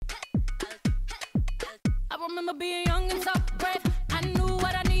remember being young and so brave. I knew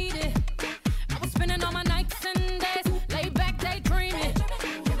what I needed. I was spending all my nights and days, laid back daydreaming.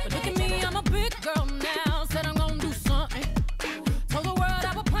 But look at me, I'm a big girl now. Said I'm gonna do something. Told the world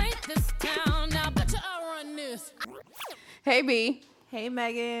I would paint this town. Now I bet you I'll run this. Hey, B. Hey,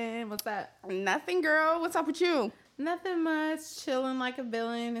 Megan. What's up? Nothing, girl. What's up with you? Nothing much. Chilling like a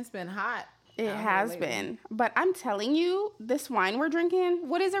villain. It's been hot. It has been. But I'm telling you, this wine we're drinking,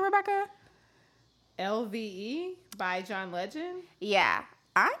 what is it, Rebecca? LVE by John Legend. Yeah.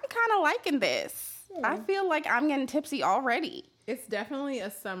 I'm kind of liking this. I feel like I'm getting tipsy already. It's definitely a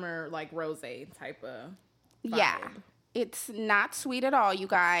summer, like, rosé type of vibe. Yeah. It's not sweet at all, you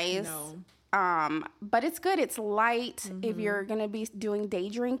guys. No. But it's good. It's light. If you're going to be doing day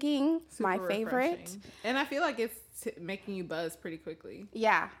drinking, Super my favorite. refreshing. And I feel like it's making you buzz pretty quickly.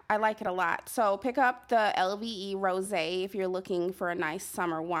 Yeah, I like it a lot. So pick up the LVE Rosé if you're looking for a nice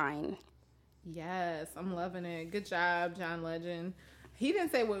summer wine. Yes, I'm loving it. Good job, John Legend. He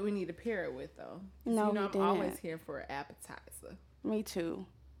didn't say what we need to pair it with, though. No, you know, he I'm didn't. always here for an appetizer. Me too.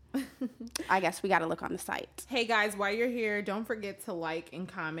 I guess we got to look on the site. Hey guys, while you're here, don't forget to like and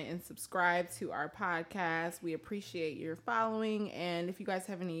comment and subscribe to our podcast. We appreciate your following. And if you guys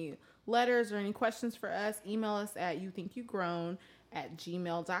have any letters or any questions for us, email us at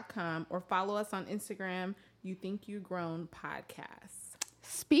youthinkyougrown@gmail.com or follow us on Instagram, youthinkyougrownpodcast.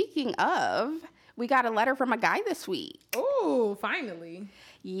 Speaking of, we got a letter from a guy this week. Ooh, finally.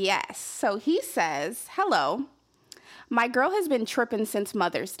 Yes. So he says, hello. My girl has been tripping since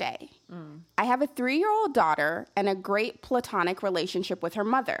Mother's Day. I have a 3-year-old daughter and a great platonic relationship with her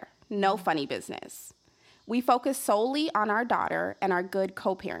mother. No funny business. We focus solely on our daughter and are good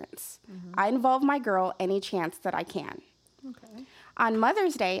co-parents. I involve my girl any chance that I can. Okay. On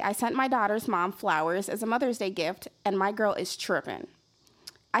Mother's Day, I sent my daughter's mom flowers as a Mother's Day gift, and my girl is tripping.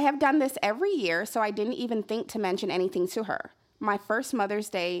 I have done this every year, so I didn't even think to mention anything to her. My first Mother's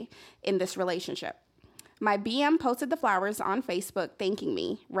Day in this relationship. My BM posted the flowers on Facebook thanking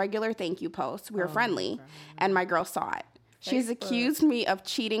me. Regular thank you posts. We were friendly, and my girl saw it. She's accused me of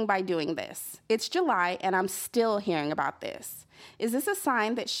cheating by doing this. It's July, and I'm still hearing about this. Is this a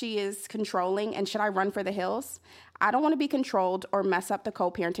sign that she is controlling, and should I run for the hills? I don't want to be controlled or mess up the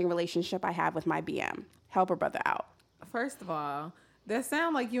co-parenting relationship I have with my BM. Help her brother out. First of all, that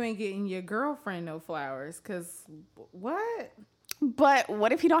sound like you ain't getting your girlfriend no flowers, because what? But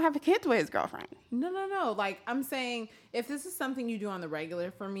what if he don't have kids with his girlfriend? No. Like, I'm saying, if this is something you do on the regular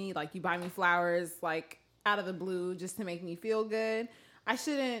for me, like you buy me flowers, like, out of the blue just to make me feel good, I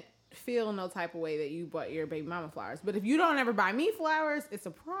shouldn't feel no type of way that you bought your baby mama flowers. But if you don't ever buy me flowers, it's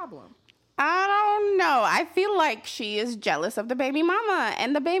a problem. I don't know. I feel like she is jealous of the baby mama,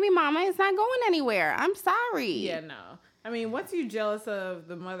 and the baby mama is not going anywhere. I'm sorry. Yeah, no. I mean, once you jealous of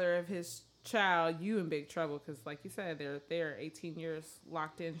the mother of his child, you in big trouble, because like you said, they're 18 years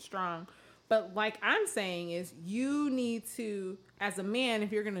locked in strong. But like I'm saying is, you need to, as a man,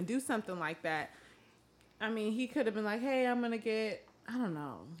 if you're going to do something like that, I mean, he could have been like, hey, I'm going to get, I don't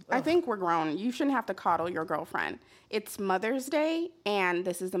know. I think we're grown. You shouldn't have to coddle your girlfriend. It's Mother's Day, and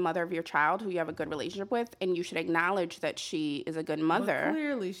this is the mother of your child who you have a good relationship with, and you should acknowledge that she is a good mother. Well,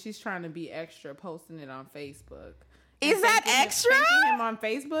 clearly, she's trying to be extra, posting it on Facebook. Is that extra? Thanking him on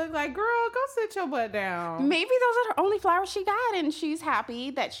Facebook, like, girl, go sit your butt down. Maybe those are her only flowers she got, and she's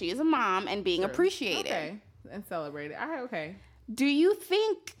happy that she is a mom and being appreciated. Okay, and celebrated. All right, okay. Do you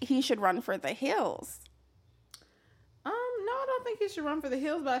think he should run for the hills? No, I don't think he should run for the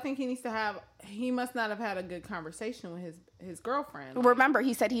hills, but I think he must not have had a good conversation with his girlfriend. Like, remember,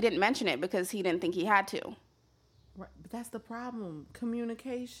 he said he didn't mention it because he didn't think he had to. Right, but that's the problem.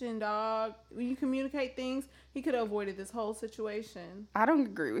 Communication, dog. When you communicate things, he could have avoided this whole situation. I don't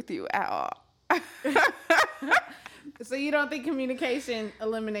agree with you at all. So you don't think communication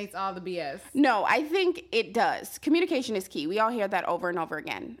eliminates all the BS? No, I think it does. Communication is key. We all hear that over and over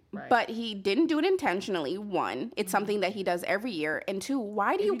again. Right. But he didn't do it intentionally. One, it's something that he does every year. And two,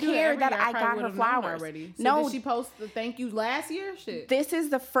 why do you care that I got her flowers? Already. So no, did she post the thank you last year? Shit. This is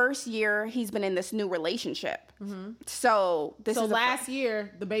the first year he's been in this new relationship. So this is last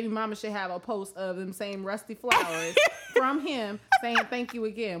year, the baby mama should have a post of them same rusty flowers from him saying thank you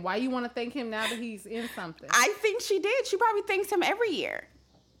again. Why you want to thank him now that he's in something? I think she did. She probably thanks him every year.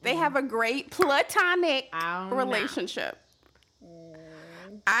 They have a great platonic relationship.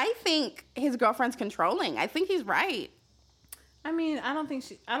 I think his girlfriend's controlling. I think he's right. I mean, I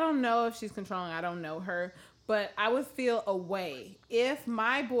don't know if she's controlling. I don't know her. But I would feel a way if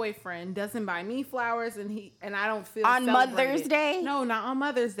my boyfriend doesn't buy me flowers and I don't feel on celebrated. Mother's Day? No, not on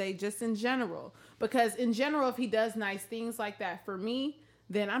Mother's Day, just in general. Because in general, if he does nice things like that for me,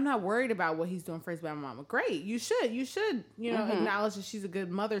 then I'm not worried about what he's doing for his baby mama. Great. You should, acknowledge that she's a good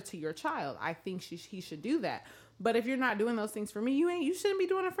mother to your child. I think he should do that. But if you're not doing those things for me, you shouldn't be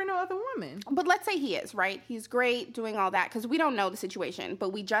doing it for no other woman. But let's say he is, right? He's great doing all that because we don't know the situation.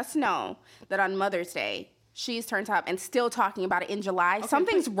 But we just know that on Mother's Day, she's turned up and still talking about it in July. Okay,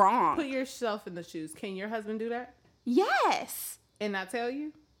 something's wrong. Put yourself in the shoes. Can your husband do that? Yes. And not tell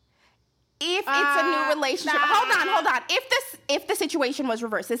you? If it's a new relationship. Hold on. If the situation was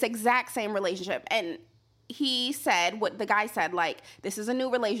reversed, this exact same relationship, and he said what the guy said, like, this is a new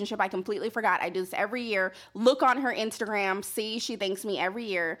relationship. I completely forgot. I do this every year. Look on her Instagram. See, she thanks me every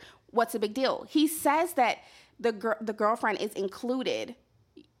year. What's the big deal? He says that the girlfriend is included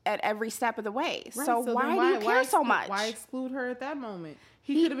at every step of the way. Right, so why do you care so much? Why exclude her at that moment?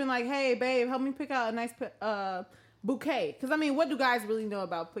 He could have been like, hey, babe, help me pick out a nice bouquet. Because, I mean, what do guys really know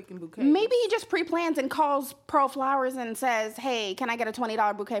about picking bouquets? Maybe he just pre-plans and calls Pearl Flowers and says, hey, can I get a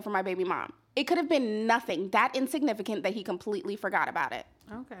 $20 bouquet for my baby mom? It could have been nothing that insignificant that he completely forgot about it.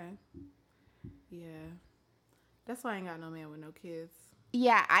 Okay. Yeah. That's why I ain't got no man with no kids.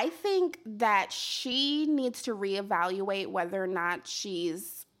 Yeah, I think that she needs to reevaluate whether or not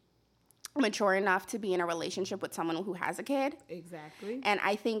she's mature enough to be in a relationship with someone who has a kid. Exactly. And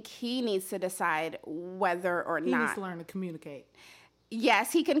I think he needs to decide whether or not. He needs to learn to communicate.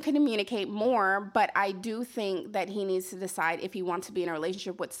 Yes, he can communicate more, but I do think that he needs to decide if he wants to be in a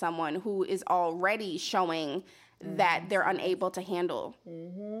relationship with someone who is already showing that they're unable to handle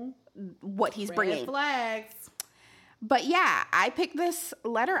what he's bringing. Red flags. But yeah, I picked this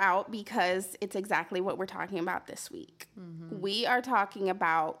letter out because it's exactly what we're talking about this week. We are talking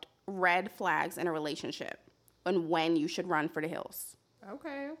about red flags in a relationship and when you should run for the hills.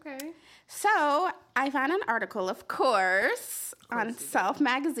 Okay. So I found an article, of course on Self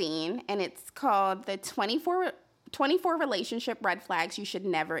Magazine, and it's called the 24 Relationship Red Flags You Should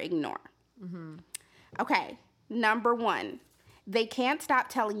Never Ignore. Okay, number 1, they can't stop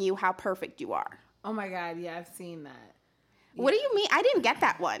telling you how perfect you are. Oh my God, yeah, I've seen that. Yeah. What do you mean? I didn't get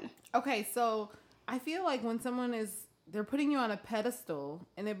that one. Okay, so I feel like when someone they're putting you on a pedestal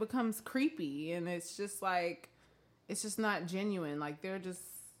and it becomes creepy and it's just like, it's just not genuine. Like they're just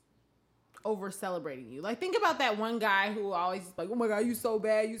over celebrating you. Like think about that one guy who always like, oh my God, you so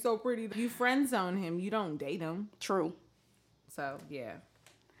bad, you so pretty. You friend zone him, you don't date him. True. So yeah.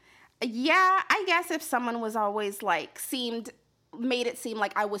 Yeah, I guess if someone was always like made it seem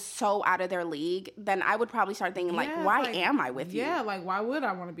like I was so out of their league, then I would probably start thinking like, why am I with you? Yeah, like why would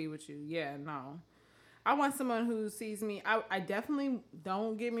I want to be with you? Yeah, no. I want someone who sees me. I definitely,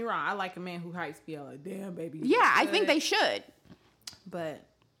 don't get me wrong, I like a man who hypes me up like, damn, baby. Yeah, I think they should. But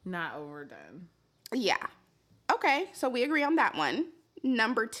not overdone. Yeah. Okay, so we agree on that one.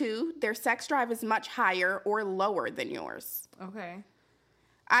 Number 2, their sex drive is much higher or lower than yours. Okay.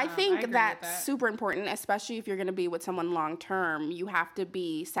 I think that's super important, especially if you're going to be with someone long term. You have to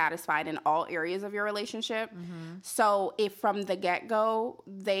be satisfied in all areas of your relationship. So if from the get-go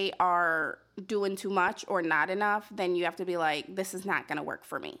they are doing too much or not enough, then you have to be like, this is not going to work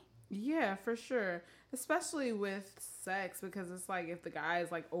for me. Yeah, for sure. Especially with sex, because it's like if the guy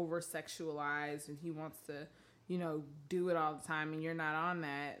is like over-sexualized and he wants to, do it all the time and you're not on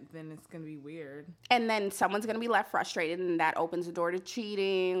that, then it's going to be weird. And then someone's going to be left frustrated and that opens the door to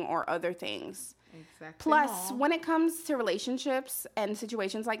cheating or other things. Exactly. Plus, when it comes to relationships and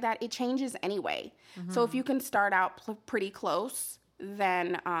situations like that, it changes anyway. So if you can start out pretty close,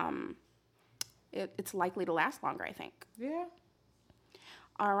 then it's likely to last longer, I think. Yeah.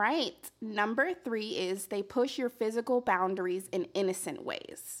 All right. Number 3 is they push your physical boundaries in innocent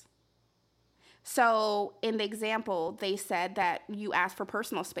ways. So in the example, they said that you ask for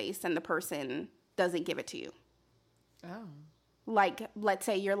personal space and the person doesn't give it to you. Oh. Like, let's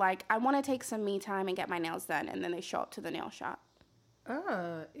say you're like, I want to take some me time and get my nails done. And then they show up to the nail shop. Ew.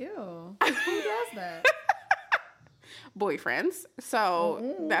 Who does that? Boyfriends.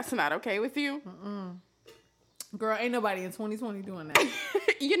 So that's not okay with you? Girl, ain't nobody in 2020 doing that.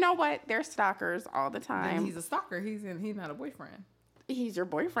 You know what? They're stalkers all the time. Then he's a stalker. He's not a boyfriend. He's your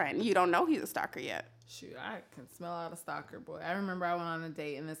boyfriend. You don't know he's a stalker yet. Shoot, I can smell out a stalker, boy. I remember I went on a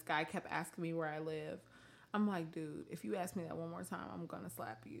date and this guy kept asking me where I live. I'm like, dude, if you ask me that one more time, I'm going to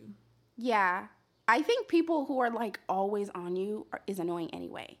slap you. Yeah. I think people who are like always on you is annoying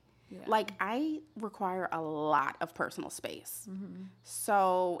anyway. Yeah. Like I require a lot of personal space.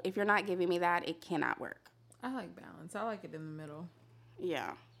 So if you're not giving me that, it cannot work. I like balance. I like it in the middle.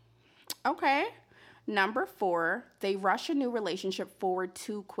 Yeah. Okay. Number 4, they rush a new relationship forward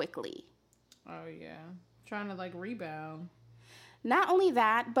too quickly. Oh, yeah. Trying to, like, rebound. Not only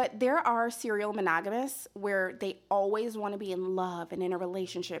that, but there are serial monogamists where they always want to be in love and in a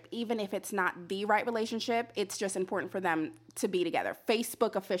relationship. Even if it's not the right relationship, it's just important for them to be together.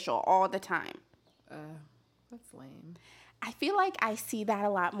 Facebook official all the time. That's lame. I feel like I see that a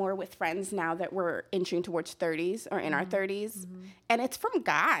lot more with friends now that we're inching towards 30s or in our 30s. And it's from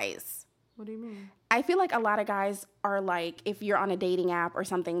guys. What do you mean? I feel like a lot of guys are like, if you're on a dating app or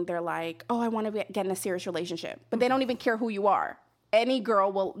something, they're like, oh, I want to get in a serious relationship. But they don't even care who you are. Any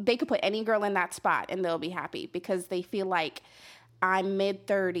girl they could put any girl in that spot and they'll be happy because they feel like I'm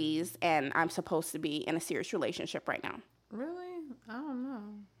mid-30s and I'm supposed to be in a serious relationship right now. Really? I don't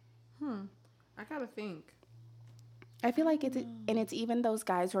know. I gotta think. I feel like it's even those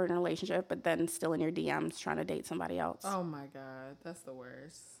guys who are in a relationship but then still in your DMs trying to date somebody else. Oh my God, that's the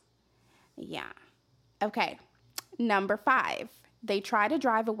worst. Yeah. Okay. Number 5. They try to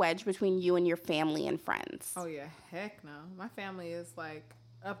drive a wedge between you and your family and friends. Oh yeah, heck no. My family is like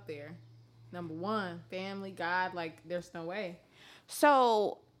up there. Number 1, family, God, like there's no way.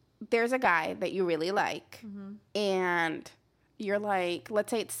 So there's a guy that you really like and you're like, let's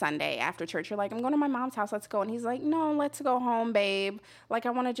say it's Sunday after church. You're like, I'm going to my mom's house. Let's go. And he's like, no, let's go home, babe. Like,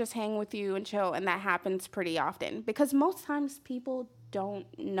 I want to just hang with you and chill. And that happens pretty often because most times people don't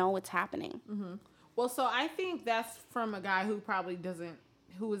know it's happening. Well, so I think that's from a guy who probably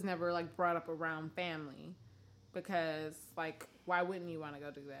who was never like brought up around family, because like, why wouldn't you want to go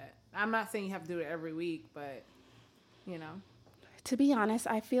do that? I'm not saying you have to do it every week, but you know. To be honest,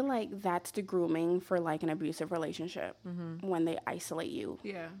 I feel like that's the grooming for like an abusive relationship when they isolate you.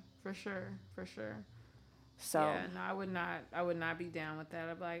 Yeah, for sure. So yeah, no, I would not be down with that.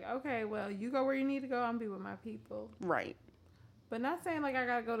 I'd be like, okay, well, you go where you need to go. I'm be with my people. Right. But not saying like I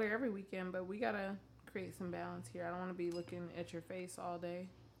gotta go there every weekend, but we gotta create some balance here. I don't want to be looking at your face all day.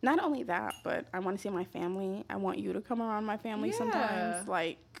 Not only that, but I want to see my family. I want you to come around my family sometimes.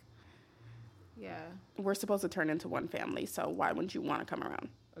 Like, yeah, we're supposed to turn into one family, so why wouldn't you want to come around?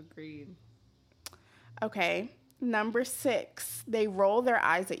 Agreed. Okay. Number 6, they roll their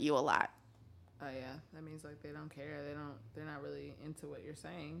eyes at you a lot. Oh yeah, that means like they don't care. They're not really into what you're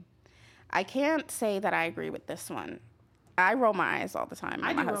saying. I can't say that I agree with this one. I roll my eyes all the time.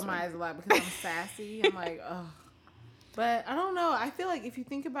 I do roll my eyes a lot because I'm sassy. I'm like, ugh. But I don't know. I feel like if you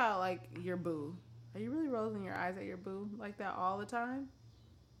think about like your boo, are you really rolling your eyes at your boo like that all the time?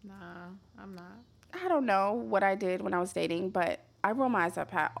 Nah, I'm not. I don't know what I did when I was dating, but I roll my eyes at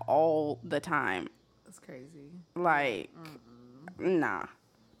Pat all the time. That's crazy. Like, nah.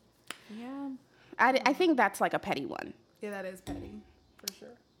 Yeah. I think that's like a petty one. Yeah, that is petty, for sure.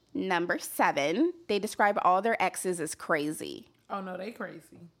 Number 7, they describe all their exes as crazy. Oh, no, they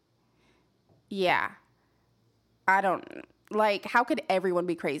crazy. Yeah. I don't, like, how could everyone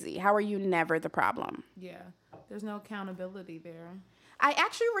be crazy? How are you never the problem? Yeah. There's no accountability there. I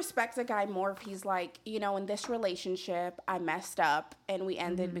actually respect a guy more if he's like, you know, in this relationship, I messed up and we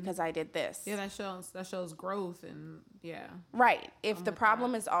ended because I did this. Yeah, that shows growth and, yeah. Right. If the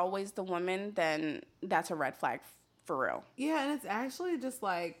problem is always the woman, then that's a red flag for real. Yeah, and it's actually just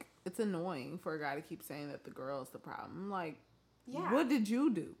like, it's annoying for a guy to keep saying that the girl's the problem. Like, yeah. What did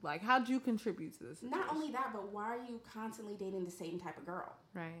you do? Like, how'd you contribute to this? Not only that, but why are you constantly dating the same type of girl?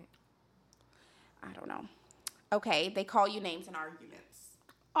 Right. I don't know. Okay, they call you names in arguments.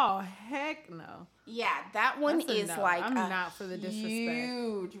 Oh, heck no. Yeah, that one is no. like I'm not for the disrespect.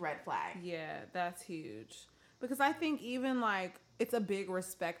 Huge red flag. Yeah, that's huge. Because I think even like, it's a big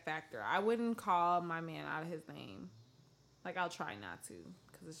respect factor. I wouldn't call my man out of his name. Like, I'll try not to,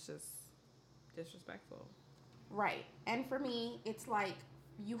 because it's just disrespectful. Right. And for me, it's like,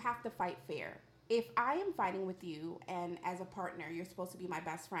 you have to fight fair. If I am fighting with you and as a partner, you're supposed to be my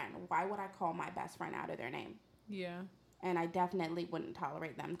best friend, why would I call my best friend out of their name? Yeah. And I definitely wouldn't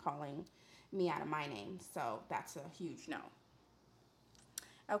tolerate them calling me out of my name. So that's a huge no.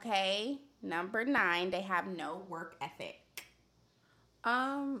 Okay. Number 9, they have no work ethic.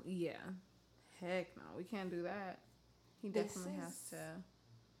 Yeah. Heck no, we can't do that. He definitely has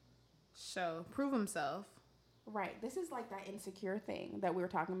to prove himself. Right. This is like that insecure thing that we were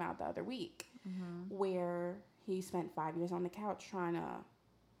talking about the other week, where he spent 5 years on the couch trying to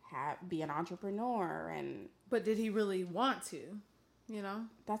be an entrepreneur. But did he really want to? You know?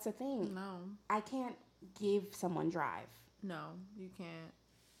 That's the thing. No. I can't give someone drive. No, you can't.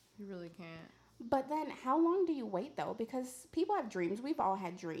 You really can't. But then how long do you wait, though? Because people have dreams. We've all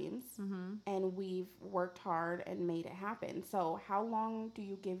had dreams. And we've worked hard and made it happen. So how long do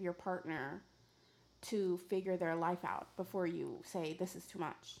you give your partner to figure their life out before you say this is too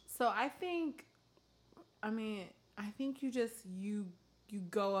much? So I think you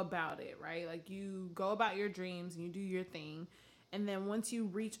go about it, right? Like, you go about your dreams and you do your thing. And then once you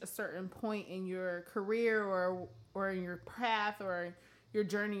reach a certain point in your career or in your path or your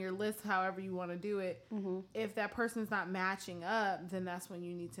journey, your list, however you want to do it, if that person's not matching up, then that's when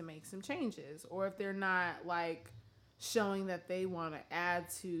you need to make some changes. Or if they're not like showing that they want to add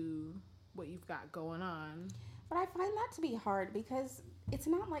to what you've got going on. But I find that to be hard because it's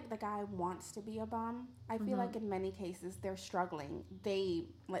not like the guy wants to be a bum. I feel like in many cases they're struggling. They,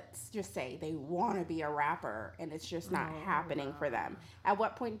 let's just say, they want to be a rapper and it's just not happening for them. At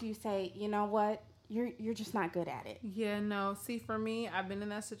what point do you say, you know what, you're just not good at it? Yeah, no. See, for me, I've been in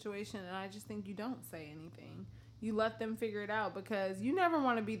that situation and I just think you don't say anything. You let them figure it out because you never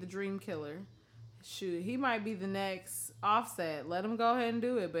want to be the dream killer. Shoot, he might be the next Offset. Let him go ahead and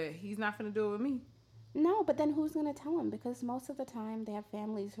do it, but he's not going to do it with me. No, but then who's going to tell them? Because most of the time they have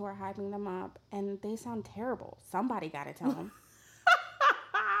families who are hyping them up and they sound terrible. Somebody got to tell them.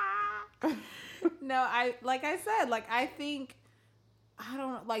 No, I think, I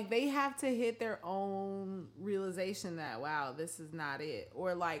don't, like, they have to hit their own realization that, wow, this is not it.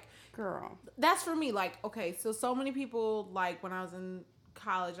 Or, like, girl, that's for me. Like, okay, so many people, like, when I was in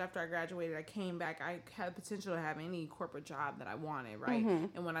college, after I graduated, I came back. I had the potential to have any corporate job that I wanted, right?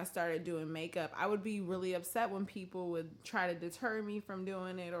 And when I started doing makeup, I would be really upset when people would try to deter me from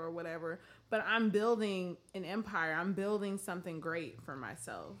doing it or whatever. But I'm building an empire. I'm building something great for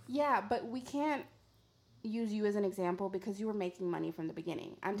myself. Yeah, but we can't use you as an example because you were making money from the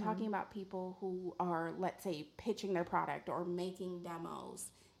beginning. I'm talking about people who are, let's say, pitching their product or making demos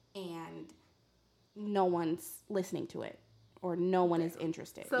and no one's listening to it. Or no one is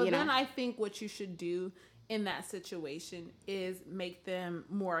interested. So then I think what you should do in that situation is make them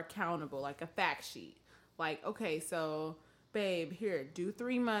more accountable, like a fact sheet. Like, okay, so babe, here, do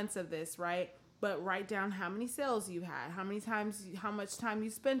 3 months of this, right? But write down how many sales you had, how much time you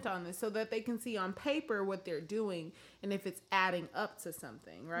spent on this, so that they can see on paper what they're doing and if it's adding up to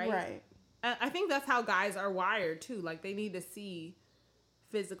something, right? Right. I think that's how guys are wired too. Like, they need to see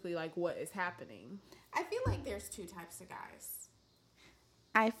physically like what is happening. I feel like there's two types of guys.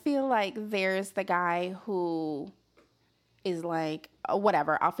 I feel like there's the guy who is like, oh,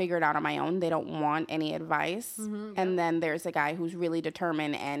 whatever, I'll figure it out on my own. They don't want any advice. And then there's a guy who's really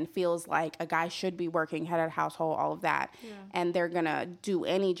determined and feels like a guy should be working, head of the household, all of that. Yeah. And they're going to do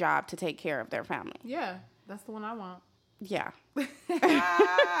any job to take care of their family. Yeah, that's the one I want. Yeah.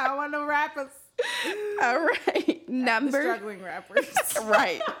 I want no rappers. All right. The struggling rappers.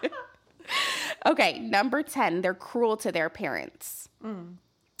 Right. Okay, number 10, they're cruel to their parents.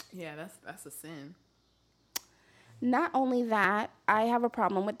 Yeah, that's a sin. Not only that, I have a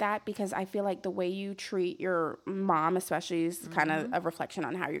problem with that because I feel like the way you treat your mom especially is kind of a reflection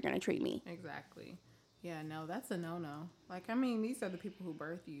on how you're going to treat me. Exactly. Yeah, no, that's a no-no. Like, I mean, these are the people who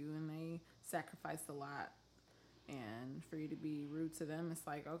birth you and they sacrificed a lot. And for you to be rude to them, it's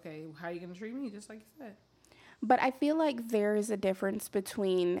like, okay, how are you going to treat me? Just like you said. But I feel like there is a difference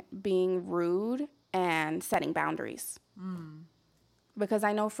between being rude and setting boundaries. Because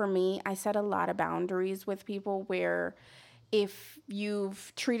I know for me, I set a lot of boundaries with people where if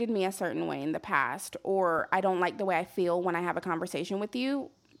you've treated me a certain way in the past or I don't like the way I feel when I have a conversation with you,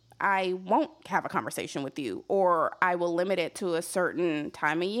 I won't have a conversation with you or I will limit it to a certain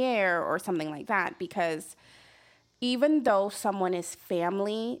time of year or something like that because even though someone is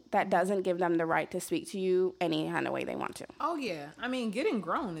family, that doesn't give them the right to speak to you any kind of way they want to. Oh, yeah. I mean, getting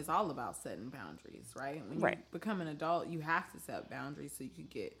grown is all about setting boundaries, right? When you become an adult, you have to set boundaries so you can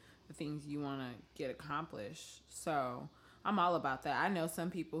get the things you want to get accomplished. So I'm all about that. I know some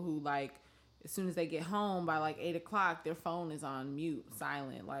people who, like, as soon as they get home by, like, 8 o'clock, their phone is on mute,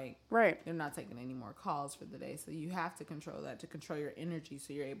 silent. Like, they're not taking any more calls for the day. So you have to control that to control your energy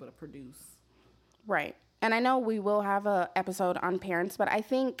so you're able to produce. Right. And I know we will have an episode on parents, but I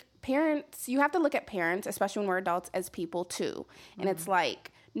think parents, you have to look at parents, especially when we're adults, as people too. And it's like,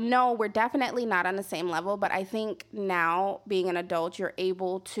 no, we're definitely not on the same level, but I think now being an adult, you're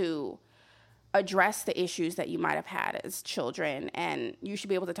able to address the issues that you might have had as children, and you should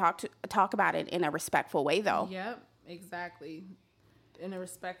be able to talk about it in a respectful way, though. Yep, exactly. In a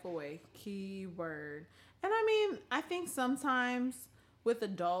respectful way. Key word. And I mean, I think sometimes with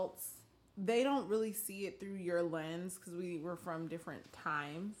adults, they don't really see it through your lens because we were from different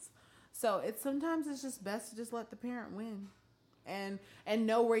times. So sometimes it's just best to just let the parent win and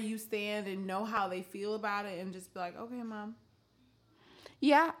know where you stand and know how they feel about it and just be like, okay, mom.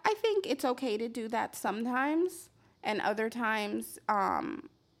 Yeah, I think it's okay to do that sometimes, and other times,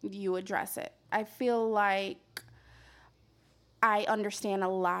 you address it. I feel like, I understand a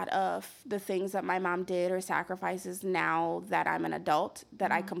lot of the things that my mom did or sacrifices now that I'm an adult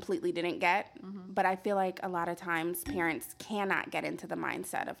that I completely didn't get. But I feel like a lot of times parents cannot get into the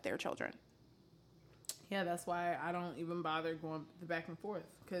mindset of their children. Yeah, that's why I don't even bother going back and forth,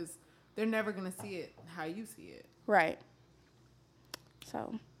 because they're never going to see it how you see it. Right.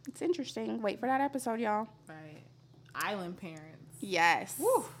 So it's interesting. Wait for that episode, y'all. Right. Island parents. Yes.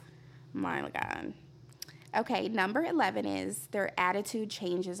 Woo. My God. Okay, number 11 is their attitude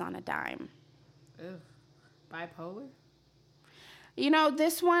changes on a dime. Ugh. Bipolar? You know,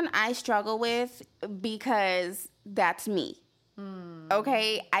 this one I struggle with because that's me.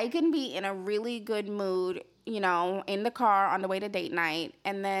 Okay, I can be in a really good mood, you know, in the car on the way to date night,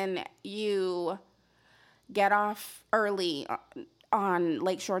 and then you get off early on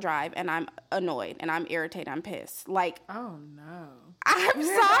Lakeshore Drive, and I'm annoyed, and I'm irritated, I'm pissed. Like, Oh, no. I'm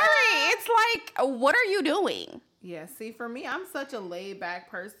sorry. It's like, what are you doing? Yeah, see, for me, I'm such a laid-back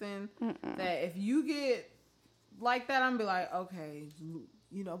person that if you get like that, I'm be like, okay,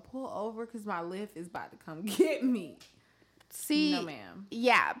 you know, pull over because my Lyft is about to come get me. See, No, ma'am.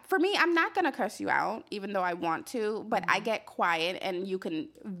 Yeah, for me, I'm not going to cuss you out, even though I want to, but I get quiet, and you can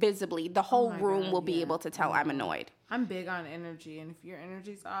visibly, the whole my room God, will be yeah. able to tell I'm annoyed. I'm big on energy, and if your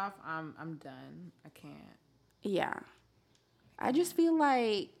energy's off, I'm done. I can't. Yeah. I just feel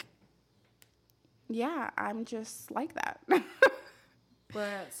like, yeah, I'm just like that.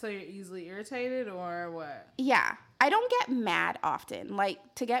 But so you're easily irritated or what? Yeah. I don't get mad often. Like,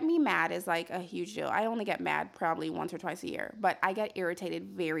 to get me mad is like a huge deal. I only get mad probably once or twice a year, but I get irritated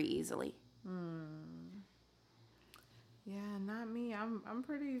very easily. Yeah, not me. I'm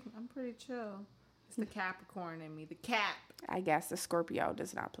pretty chill. It's the Capricorn in me. The Cap. I guess the Scorpio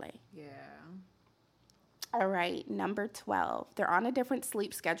does not play. Yeah. All right, number 12. They're on a different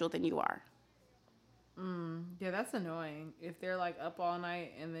sleep schedule than you are. Yeah, that's annoying. If they're like up all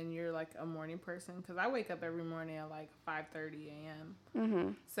night and then you're like a morning person, because I wake up every morning at like 5:30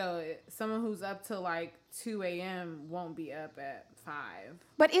 a.m. So someone who's up till like 2 a.m. won't be up at 5.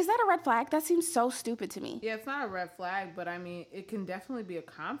 But is that a red flag? That seems so stupid to me. Yeah, it's not a red flag, but I mean, it can definitely be a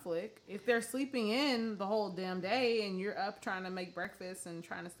conflict. If they're sleeping in the whole damn day and you're up trying to make breakfast and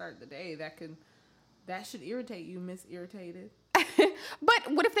trying to start the day, that should irritate you, Miss Irritated.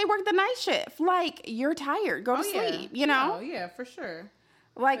 But what if they work the night shift? Like, you're tired. Go to sleep, you know? Oh, yeah, for sure.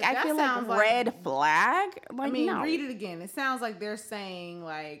 Like, I That feel like sounds like- red flag. Like, I mean, no. read it again. It sounds like they're saying,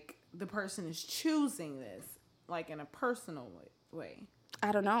 like, the person is choosing this, like, in a personal way.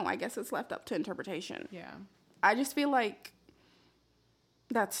 I don't know. I guess it's left up to interpretation. Yeah. I just feel like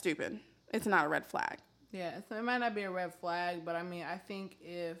that's stupid. It's not a red flag. Yeah, so it might not be a red flag, but I mean, I think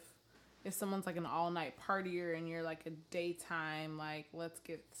if someone's like an all-night partier and you're like a daytime, like, let's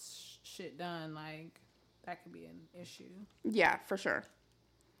get shit done, like, that could be an issue. Yeah, for sure.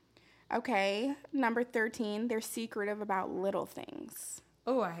 Okay, number 13, they're secretive about little things.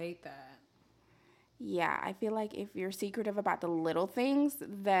 Oh, I hate that. Yeah, I feel like if you're secretive about the little things,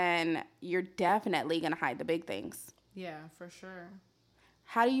 then you're definitely going to hide the big things. Yeah, for sure.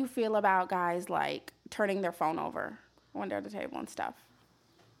 How do you feel about guys, like, turning their phone over when they're at the table and stuff?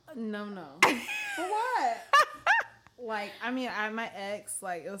 No. For what? Like, I mean, my ex,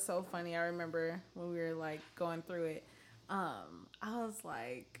 like, it was so funny. I remember when we were, like, going through it. I was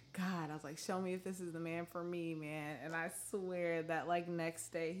like, God, show me if this is the man for me, man. And I swear that, like, next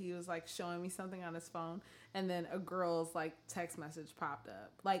day he was, like, showing me something on his phone. And then a girl's, like, text message popped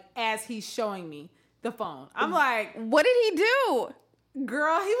up. Like, as he's showing me the phone. I'm like, What did he do?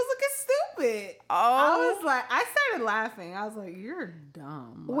 girl, he was looking stupid. Oh. I started laughing. I was like, you're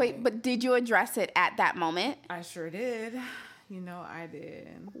dumb. Wait, Like, but did you address it at that moment? I sure did. You know, I did.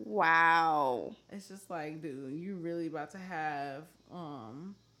 Wow. It's just like, dude, you really about to have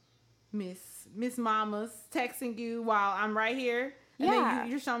Miss Mama's texting you while I'm right here, and Yeah.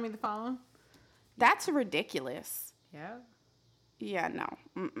 then you're showing me the phone. That's ridiculous. Yeah, Yeah, no.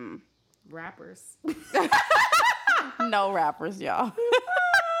 Mm-mm. rappers. No rappers, y'all.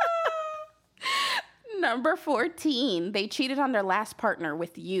 Number 14, they cheated on their last partner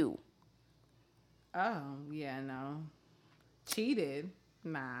with you. Oh yeah, no, cheated.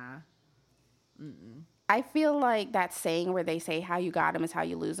 Nah. I feel like that saying where they say how you got him is how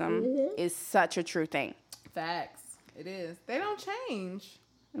you lose him is such a true thing. Facts. It is. They don't change.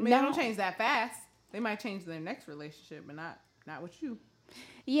 I mean, No. they don't change that fast. They might change their next relationship, but not with you.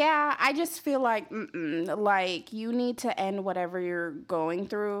 Yeah, I just feel like, like you need to end whatever you're going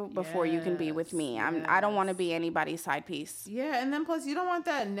through before you can be with me. I don't want to be anybody's side piece. Yeah, and then plus you don't want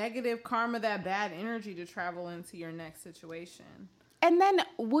that negative karma, that bad energy to travel into your next situation. And then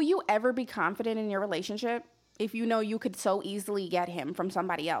will you ever be confident in your relationship if you know you could so easily get him from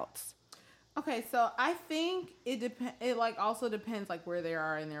somebody else? Okay, so I think it like also depends like where they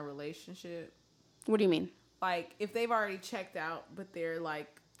are in their relationship. What do you mean? Like if they've already checked out, but they're like,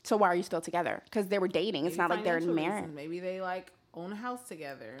 So why are you still together? Because they were dating. It's not like they're financial married. reasons. Maybe they like own a house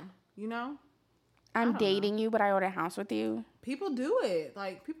together. You know, I'm dating you, but I own a house with you. people do it.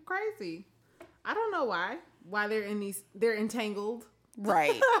 Like people crazy. I don't know why. Why they're entangled.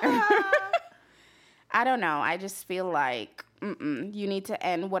 Right. I don't know. I just feel like you need to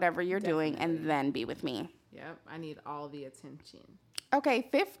end whatever you're doing and then be with me. Yep, I need all the attention. Okay,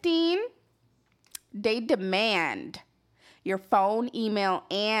 15. They demand your phone, email,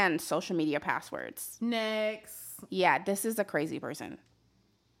 and social media passwords. Next. Yeah, this is a crazy person.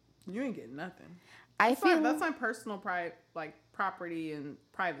 You ain't getting nothing. That's my personal property and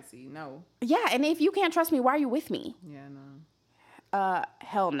privacy. No. Yeah, and if you can't trust me, why are you with me? Yeah, no.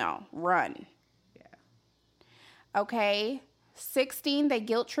 Hell no. Run. Yeah. Okay. 16, they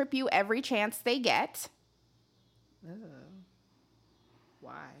guilt trip you every chance they get. Ugh.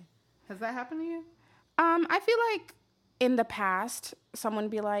 Why? Has that happened to you? I feel like in the past, someone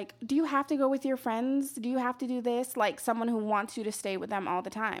be like, do you have to go with your friends? Do you have to do this? Like someone who wants you to stay with them all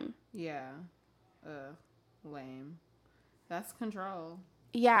the time. Yeah. Lame. That's control.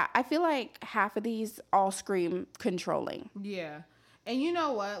 Yeah, I feel like half of these all scream controlling. Yeah. And you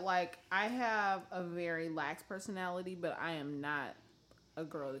know what? Like, I have a very lax personality, but I am not a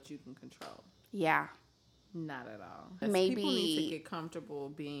girl that you can control. Yeah. Not at all. Maybe people need to get comfortable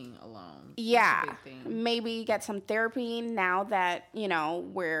being alone. Yeah. That's a big thing. Maybe get some therapy now that,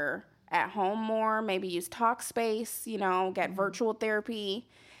 we're at home more. Maybe use Talkspace, get virtual therapy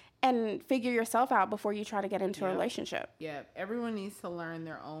and figure yourself out before you try to get into a relationship. Yeah. Everyone needs to learn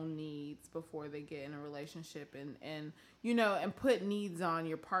their own needs before they get in a relationship and put needs on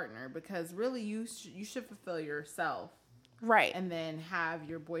your partner, because really you should fulfill yourself. Right. And then have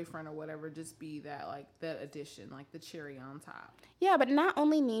your boyfriend or whatever just be that addition, like the cherry on top. Yeah, but not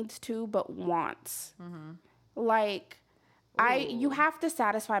only needs to, but wants. Mm-hmm. Like, you have to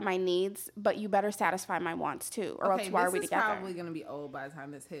satisfy my needs, but you better satisfy my wants too, or else why are we together? This is probably going to be old by the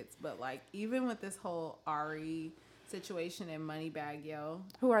time this hits, but like even with this whole Ari situation and Moneybagg Yo.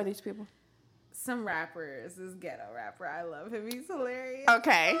 Who are these people? Some rappers. This ghetto rapper. I love him. He's hilarious.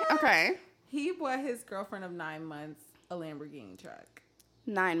 Okay. He bought his girlfriend of 9 months a Lamborghini truck.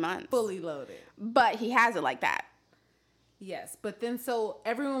 9 months. Fully loaded. But he has it like that. Yes. But then so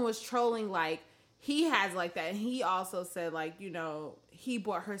everyone was trolling like he has like that. And he also said like, he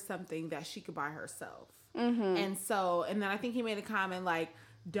bought her something that she could buy herself. Mm-hmm. And then I think he made a comment like,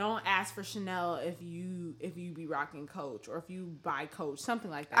 don't ask for Chanel if you be rocking Coach, or if you buy Coach,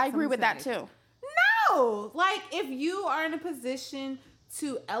 something like that. I agree with that too. No. Like if you are in a position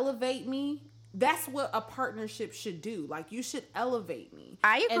to elevate me, that's what a partnership should do. Like, you should elevate me.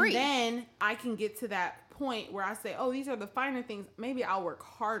 I agree. And then I can get to that point where I say, oh, these are the finer things. Maybe I'll work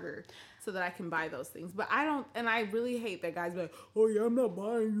harder so that I can buy those things. But I don't, and I really hate that guys be like, oh yeah, I'm not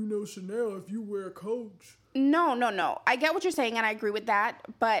buying you no Chanel if you wear Coach. No. I get what you're saying, and I agree with that.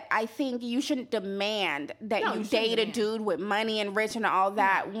 But I think you shouldn't demand that you date a dude with money and rich and all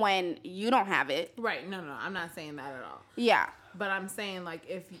that when you don't have it. Right. No. I'm not saying that at all. Yeah. But I'm saying, like,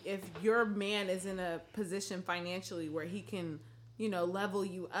 if your man is in a position financially where he can, level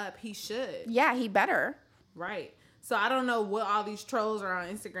you up, he should. Yeah, he better. Right. So I don't know what all these trolls are on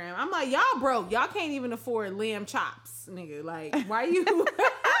Instagram. I'm like, y'all broke. Y'all can't even afford lamb chops, nigga. Like, why you...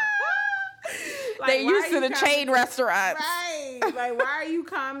 They used to the chain restaurants. Right. Like, why are you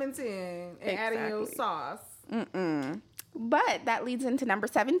commenting and adding your sauce? But that leads into number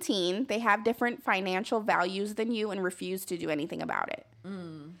 17. They have different financial values than you and refuse to do anything about it.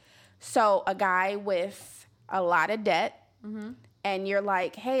 So a guy with a lot of debt, and you're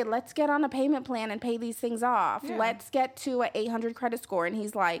like, hey, let's get on a payment plan and pay these things off. Yeah. Let's get to an 800 credit score. And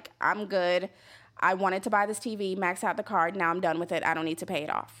he's like, I'm good. I wanted to buy this TV, max out the card. Now I'm done with it. I don't need to pay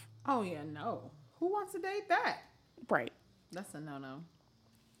it off. Oh, yeah, no. Who wants to date that? Right. That's a no-no.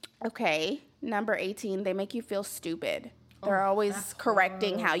 Okay. Number 18, they make you feel stupid. They're always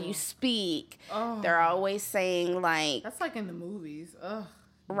correcting how you speak. They're always saying like... That's like in the movies. Ugh.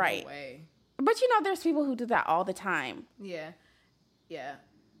 Right. No way. But there's people who do that all the time. Yeah.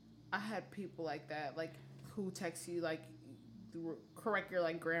 I had people like that, like who text you like correct your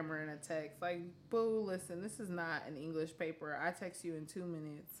like grammar in a text. Like, boo, listen, this is not an English paper. I text you in 2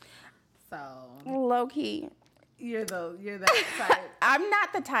 minutes. So low key. You're that type. I'm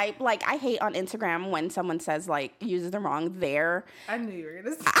not the type. Like, I hate on Instagram when someone says like uses the wrong there. I knew you were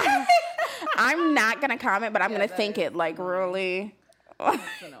gonna say. I'm not gonna comment, but I'm gonna think it like really. That's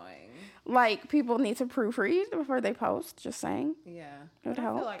annoying. Like, people need to proofread before they post. Just saying. Yeah. It would I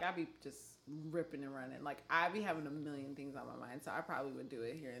help. feel like I'd be just ripping and running. Like, I'd be having a million things on my mind, so I probably would do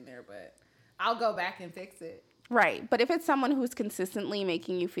it here and there, but I'll go back and fix it. Right. But if it's someone who's consistently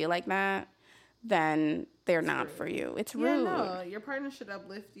making you feel like that, then they're not for you. It's rude. Yeah, no, your partner should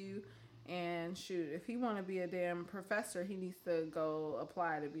uplift you. And shoot, if he want to be a damn professor, he needs to go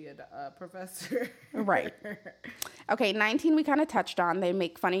apply to be a professor. Right. Okay, 19 we kind of touched on. They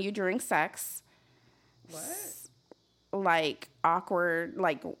make fun of you during sex. What? Like awkward,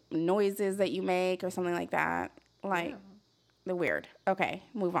 like noises that you make or something like that. Like, the weird. Okay,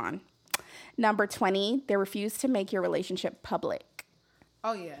 move on. Number 20, they refuse to make your relationship public.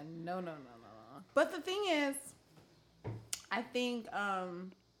 Oh, yeah. No. But the thing is, I think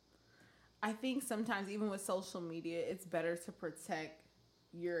sometimes even with social media, it's better to protect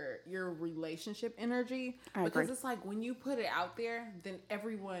your relationship energy. I because agree. it's like when you put it out there, then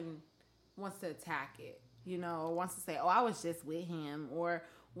everyone wants to attack it, or wants to say, oh, I was just with him or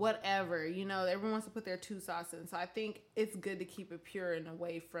whatever, everyone wants to put their 2 cents in. So I think it's good to keep it pure and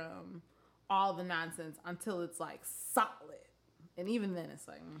away from all the nonsense until it's like solid. And even then it's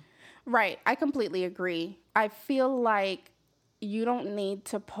like, Right. I completely agree. I feel like you don't need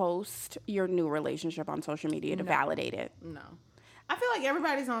to post your new relationship on social media to validate it. no. I feel like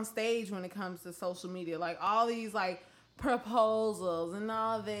everybody's on stage when it comes to social media. Like all these like proposals and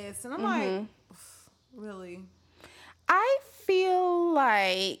all this. And I'm like, really? I feel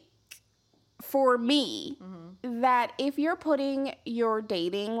like, for me, that if you're putting your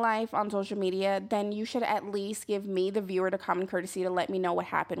dating life on social media, then you should at least give me, the viewer, the common courtesy to let me know what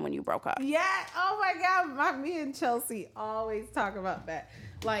happened when you broke up. Yeah. Oh my God. Me and Chelsea always talk about that.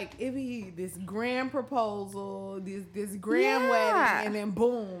 Like it be this grand proposal, this grand wedding, and then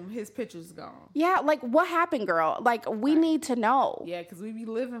boom, his picture's gone. Yeah, like what happened, girl? Like we need to know. Yeah, because we be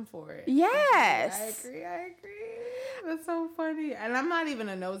living for it. Yes. I agree. That's so funny. And I'm not even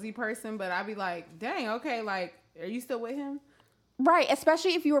a nosy person, but I'd be like, dang, okay, like, are you still with him? Right,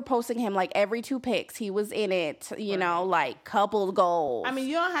 especially if you were posting him like every 2 pics, he was in it, like couple goals. I mean,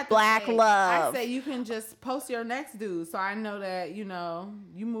 you don't have to Black say, love. I say you can just post your next dude, so I know that, you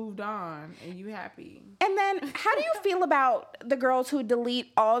moved on and you happy. And then, how do you feel about the girls who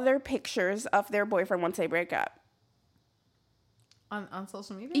delete all their pictures of their boyfriend once they break up? On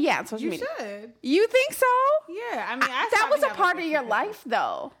social media? Yeah, on social media. You should. You think so? Yeah, I mean, that was a part of your life,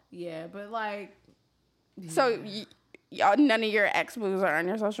 though. Yeah, but like... So, none of your ex-boos are on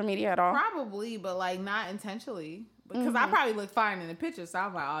your social media at all? Probably, but like not intentionally. Because I probably look fine in the picture, so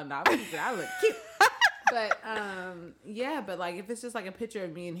I'm like, oh no, I look cute. But yeah, but like if it's just like a picture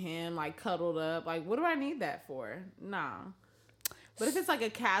of me and him like cuddled up, like what do I need that for? Nah. But if it's like a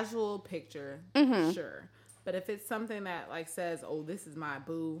casual picture, sure. But if it's something that like says, oh, this is my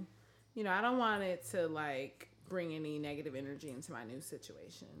boo, I don't want it to like bring any negative energy into my new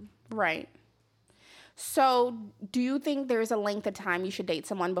situation. Right. So, do you think there's a length of time you should date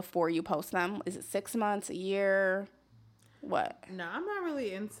someone before you post them? Is it 6 months, a year? What? No, I'm not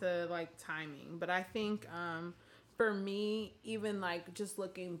really into like timing, but I think for me, even like just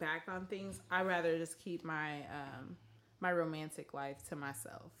looking back on things, I'd rather just keep my my romantic life to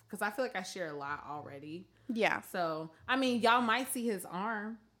myself because I feel like I share a lot already. Yeah. So, I mean, y'all might see his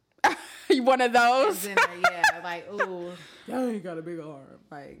arm. One of those? Yeah, like, ooh, he got a big arm.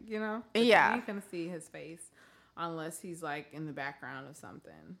 Like, But yeah. you can see his face unless he's like in the background of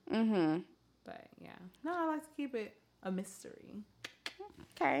something. But yeah. No, I like to keep it a mystery.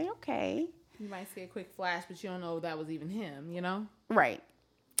 Okay. You might see a quick flash, but you don't know that was even him, Right.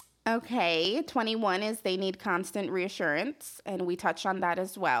 Okay. 21 is they need constant reassurance, and we touched on that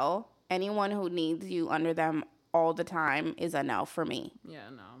as well. Anyone who needs you under them all the time is a no for me. Yeah,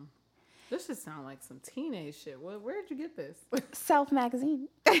 no. This just sounds like some teenage shit. Where'd you get this? Self Magazine.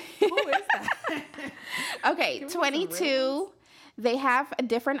 Who is that? Okay, 22. They have a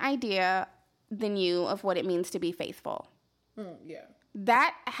different idea than you of what it means to be faithful. Yeah.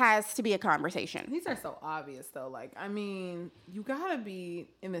 That has to be a conversation. These are so obvious, though. Like, I mean, you gotta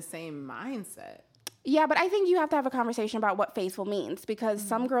be in the same mindset. Yeah, but I think you have to have a conversation about what faithful means because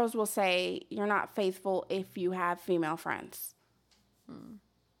some girls will say you're not faithful if you have female friends.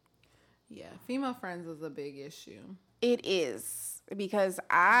 Yeah, female friends is a big issue. It is because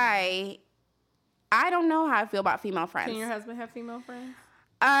I don't know how I feel about female friends. Can your husband have female friends?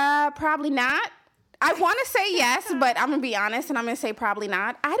 Probably not. I want to say yes, but I'm going to be honest and I'm going to say probably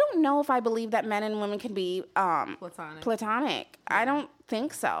not. I don't know if I believe that men and women can be platonic. Yeah. I don't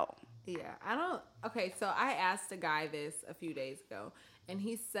think so. Yeah, I don't. Okay, so I asked a guy this a few days ago, and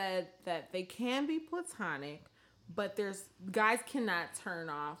he said that they can be platonic, but guys cannot turn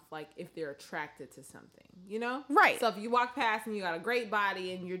off like if they're attracted to something, you know? Right. So if you walk past and you got a great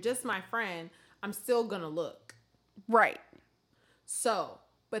body and you're just my friend, I'm still gonna look. Right. So,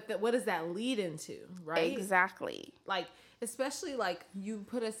 but what does that lead into, right? Exactly. Like, especially like you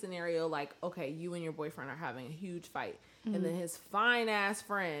put a scenario like, okay, you and your boyfriend are having a huge fight, and then his fine ass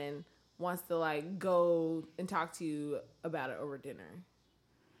friend wants to like go and talk to you about it over dinner.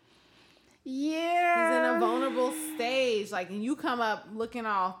 Yeah. He's in a vulnerable stage, like, and you come up looking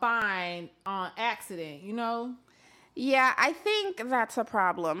all fine on accident, you know? Yeah, I think that's a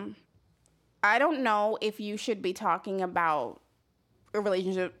problem. I don't know if you should be talking about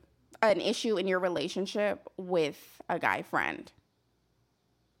an issue in your relationship with a guy friend.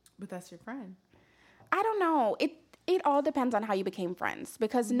 But that's your friend. I don't know. It all depends on how you became friends,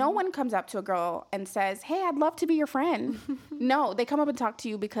 because no one comes up to a girl and says, "Hey, I'd love to be your friend." No, they come up and talk to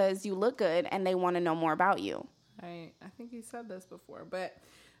you because you look good and they want to know more about you. I think you said this before, but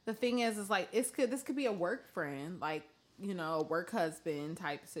the thing is like this could be a work friend, like, you know, a work husband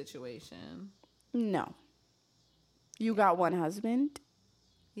type situation. No. You got one husband?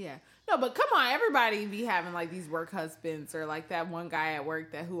 Yeah. No, but come on, everybody be having like these work husbands, or like that one guy at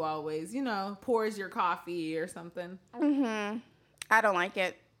work who always, you know, pours your coffee or something. Mm-hmm. I don't like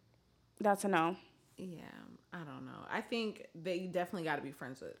it. That's a no. Yeah, I don't know. I think they definitely got to be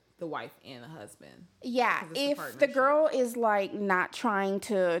friends with the wife and the husband. Yeah, if the girl is like not trying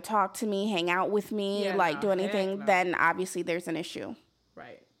to talk to me, hang out with me, do anything, then obviously there's an issue.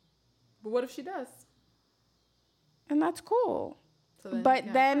 Right. But what if she does? And that's cool. So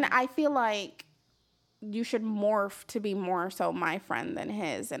then I feel like you should morph to be more so my friend than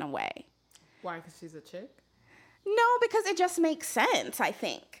his in a way. Why? Because she's a chick? No, because it just makes sense, I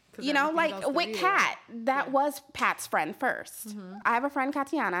think. You know, like with Kat, that was Pat's friend first. Mm-hmm. I have a friend,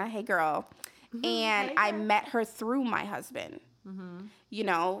 Katiana, hey girl, and I met her through my husband. Mm-hmm. You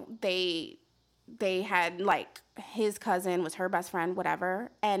know, they had like his cousin was her best friend,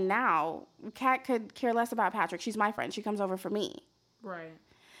 whatever. And now Kat could care less about Patrick. She's my friend. She comes over for me. Right.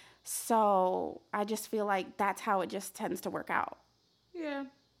 So I just feel like that's how it just tends to work out. Yeah.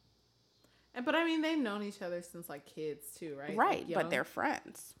 But I mean, they've known each other since like kids too, right? Right, like, but they're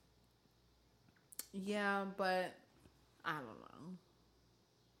friends. Yeah, but I don't know.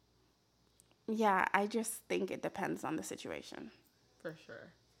 Yeah, I just think it depends on the situation. For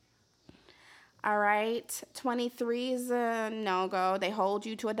sure. All right, 23 is a no-go. They hold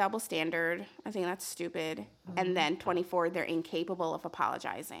you to a double standard. I think that's stupid. Mm-hmm. And then 24, they're incapable of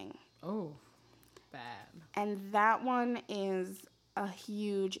apologizing. Oh, bad. And that one is a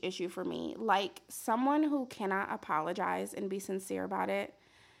huge issue for me. Like, someone who cannot apologize and be sincere about it,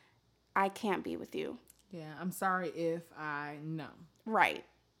 I can't be with you. Yeah, I'm sorry if I know. Right.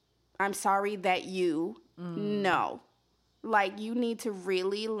 I'm sorry that you know. Like, you need to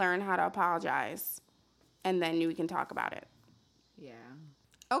really learn how to apologize, and then we can talk about it. Yeah.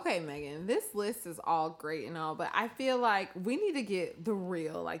 Okay, Megan, this list is all great and all, but I feel like we need to get the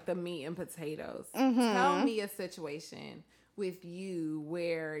real, like the meat and potatoes. Mm-hmm. Tell me a situation with you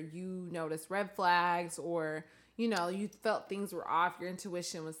where you noticed red flags, or, you know, you felt things were off. Your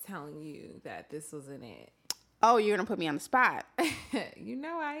intuition was telling you that this wasn't it. Oh, you're going to put me on the spot. You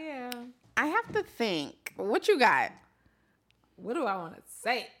know I am. I have to think. What you got? What do I want to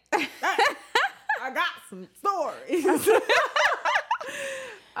say? I got some stories.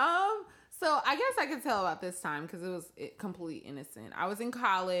 So I guess I could tell about this time because it was completely innocent. I was in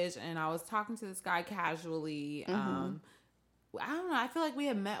college and I was talking to this guy casually. Mm-hmm. I don't know. I feel like we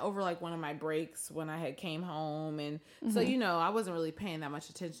had met over like one of my breaks when I had came home. And so, you know, I wasn't really paying that much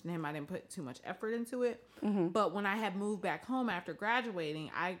attention to him. I didn't put too much effort into it. Mm-hmm. But when I had moved back home after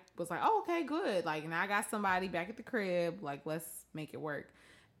graduating, I was like, oh, okay, good. Like, now I got somebody back at the crib. Like, let's make it work.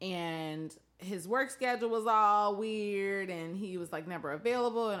 And his work schedule was all weird and he was like never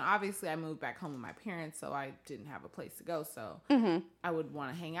available. And obviously I moved back home with my parents, so I didn't have a place to go. So I would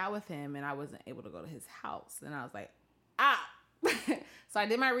want to hang out with him and I wasn't able to go to his house. And I was like, so I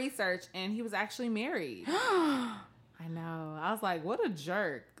did my research and he was actually married. I know. I was like, what a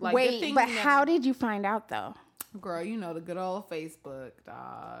jerk. Like, wait, but how did you find out though? Girl, you know, the good old Facebook,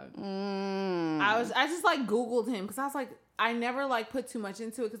 dog. I just like Googled him because I was like, I never like put too much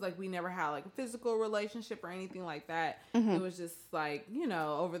into it because like we never had like a physical relationship or anything like that. It was just like, you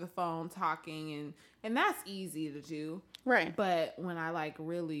know, over the phone talking and that's easy to do. Right. But when I like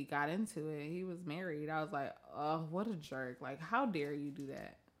really got into it, he was married. I was like, oh, what a jerk. Like, how dare you do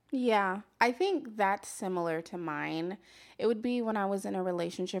that? Yeah, I think that's similar to mine. It would be when I was in a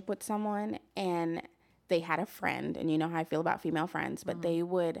relationship with someone and they had a friend, and you know how I feel about female friends, but they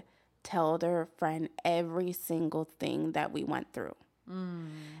would tell their friend every single thing that we went through.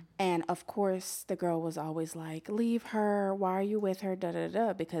 And of course, the girl was always like, leave her. Why are you with her? Da, da,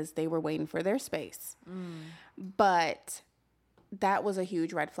 da, because they were waiting for their space. But that was a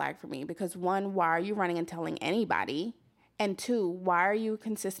huge red flag for me because 1, why are you running and telling anybody? And 2, why are you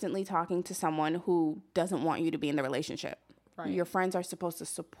consistently talking to someone who doesn't want you to be in the relationship? Right. Your friends are supposed to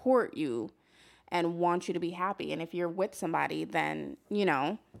support you and want you to be happy. And if you're with somebody, then, you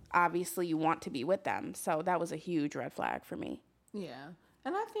know, obviously you want to be with them. So that was a huge red flag for me. Yeah.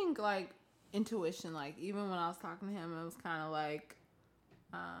 And I think, like, intuition, like, even when I was talking to him, it was kind of like,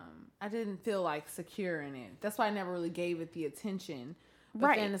 I didn't feel, like, secure in it. That's why I never really gave it the attention.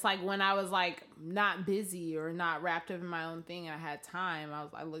 But then it's like when I was, like, not busy or not wrapped up in my own thing and I had time,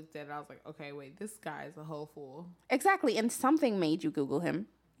 I looked at it, I was like, okay, wait, this guy is a whole fool. Exactly. And something made you Google him.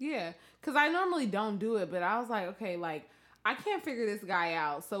 Yeah. Because I normally don't do it, but I was like, okay, like, I can't figure this guy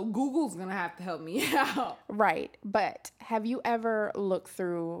out, so Google's going to have to help me out. Right. But have you ever looked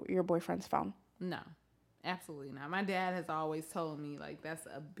through your boyfriend's phone? No, absolutely not. My dad has always told me, like, that's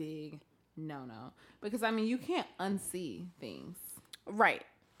a big no-no. Because, I mean, you can't unsee things. Right.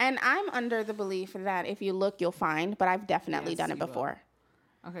 And I'm under the belief that if you look, you'll find, but I've definitely done it before.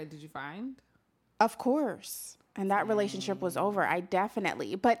 Okay, did you find? Of course. And that relationship was over. I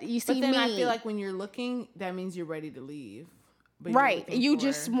definitely. But you see, but then I feel like when you're looking, that means you're ready to leave. But right. You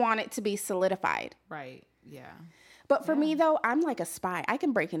just want it to be solidified. Right. Yeah. But for me, though, I'm like a spy. I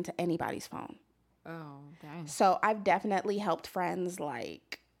can break into anybody's phone. Oh, dang. So I've definitely helped friends,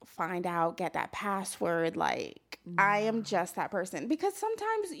 like, find out, get that password. Like, I am just that person. Because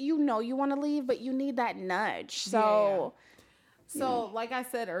sometimes, you know, you want to leave, but you need that nudge. So... Yeah. So, like I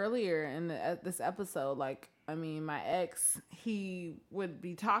said earlier in this episode, like, I mean, my ex, he would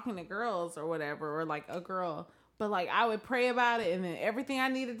be talking to girls or whatever, or like a girl, but like I would pray about it and then everything I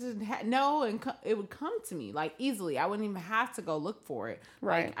needed to know, and it would come to me like easily. I wouldn't even have to go look for it.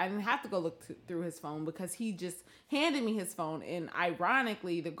 Right. Like, I didn't have to go look through his phone because he just handed me his phone. And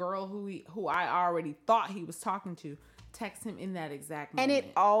ironically, the girl who I already thought he was talking to texted him in that exact moment. And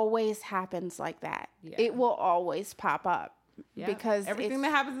it always happens like that. Yeah. It will always pop up. Yeah. Because everything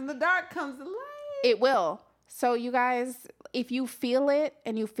that happens in the dark comes to light. It will. So you guys, if you feel it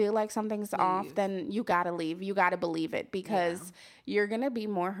and you feel like something's off, then you gotta leave. You gotta believe it because you're gonna be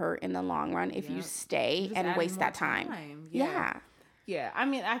more hurt in the long run if you stay and waste that time. Yeah. Yeah. I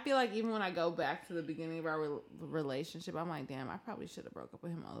mean, I feel like even when I go back to the beginning of our relationship, I'm like, damn, I probably should have broke up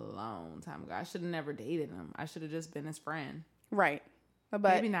with him a long time ago. I should have never dated him. I should have just been his friend. Right. But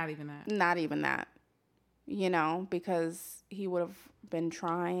maybe not even that. Not even that. You know, because he would have been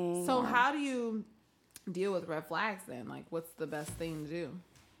trying. So how do you deal with red flags then? Like, what's the best thing to do?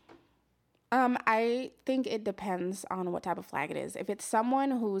 I think it depends on what type of flag it is. If it's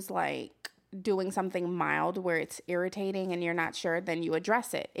someone who's like doing something mild where it's irritating and you're not sure, then you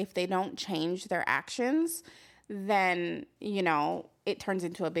address it. If they don't change their actions, then, you know, it turns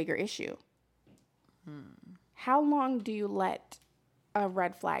into a bigger issue. How long do you let a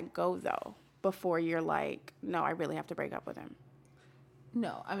red flag go, though, before you're like, no, I really have to break up with him?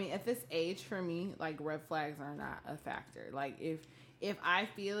 No, I mean, at this age for me, like, red flags are not a factor. Like, if I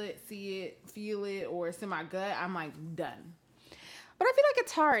feel it, see it, feel it, or it's in my gut, I'm like, done. But I feel like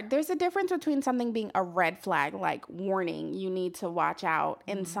it's hard. There's a difference between something being a red flag, like warning, you need to watch out,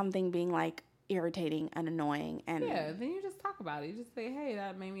 and something being like irritating and annoying. And yeah, then you just talk about it. You just say, hey,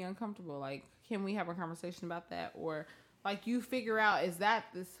 that made me uncomfortable. Like, can we have a conversation about that? Or like, you figure out, is that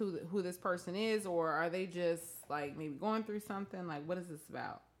who this person is, or are they just like maybe going through something? Like, what is this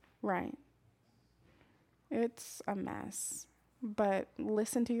about? Right. It's a mess. But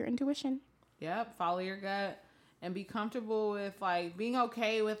listen to your intuition. Yep. Follow your gut and be comfortable with like being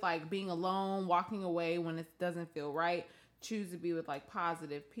okay with like being alone, walking away when it doesn't feel right. Choose to be with like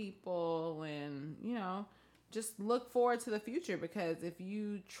positive people and, you know, just look forward to the future, because if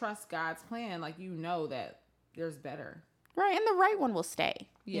you trust God's plan, like, you know that there's better. Right. And the right one will stay.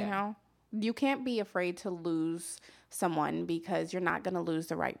 Yeah. You know, you can't be afraid to lose someone because you're not going to lose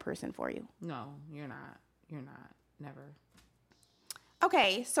the right person for you. No, you're not. You're not. Never.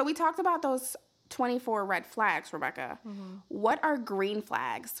 Okay. So we talked about those 24 red flags, Rebecca. Mm-hmm. What are green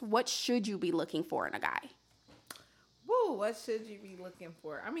flags? What should you be looking for in a guy? Woo, what should you be looking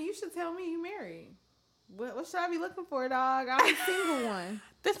for? I mean, you should tell me you married. What should I be looking for, dog? I'm a single one.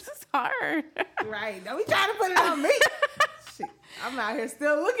 This is hard. Right. Don't be trying to put it on me. Shit. I'm out here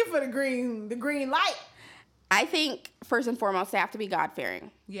still looking for the green light. I think, first and foremost, they have to be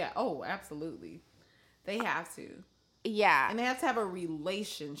God-fearing. Yeah. Oh, absolutely. They have to. Yeah. And they have to have a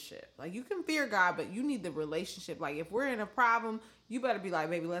relationship. Like, you can fear God, but you need the relationship. Like, if we're in a problem, you better be like,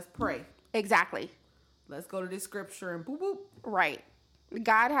 baby, let's pray. Exactly. Let's go to this scripture and boop, boop. Right.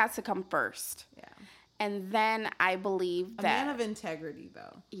 God has to come first. Yeah. And then I believe A that. man of integrity,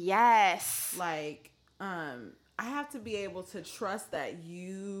 though. Yes. Like, I have to be able to trust that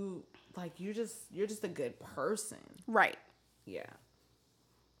you're just a good person. Right. Yeah.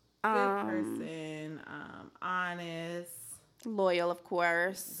 Good person, honest. Loyal, of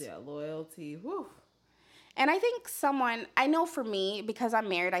course. Yeah, loyalty. Whew. And I think I know for me, because I'm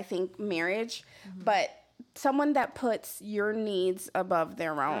married, I think marriage, but someone that puts your needs above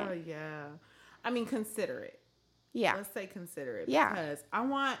their own. Oh, yeah. I mean, considerate. Yeah. Let's say considerate. Yeah. Because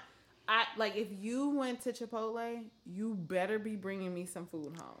if you went to Chipotle, you better be bringing me some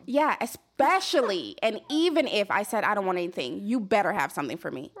food home. Yeah, especially, and even if I said I don't want anything, you better have something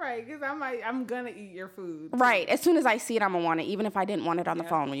for me. Right, because I'm gonna eat your food. Right, as soon as I see it, I'm gonna want it, even if I didn't want it on the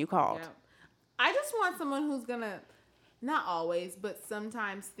phone when you called. Yeah. I just want someone who's gonna, not always, but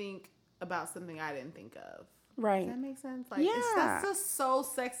sometimes think about something I didn't think of. Right. Does that make sense? Like, Yeah. that's just so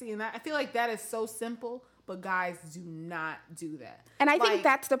sexy, and I feel like that is so simple, but guys do not do that. And I think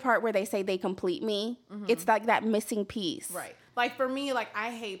that's the part where they say they complete me. It's like that missing piece. Right. Like, for me, like, I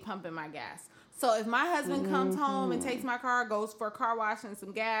hate pumping my gas. So if my husband comes home and takes my car, goes for a car wash and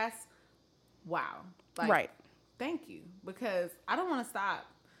some gas, wow. Like, Right. Thank you. Because I don't want to stop.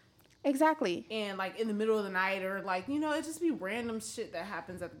 Exactly. And, like, in the middle of the night, or, like, it just be random shit that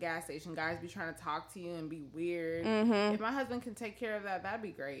happens at the gas station. Guys be trying to talk to you and be weird. If my husband can take care of that, that'd be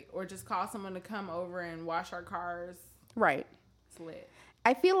great. Or just call someone to come over and wash our cars. Right. It's lit.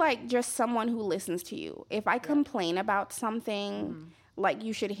 I feel like just someone who listens to you. If I complain about something, like,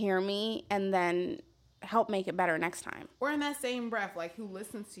 you should hear me and then help make it better next time. Or in that same breath, like, who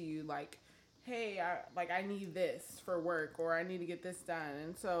listens to you, like, hey, I need this for work, or I need to get this done.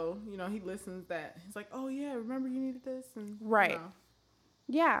 And so, he listens that. He's like, oh, yeah, remember you needed this? And, Right.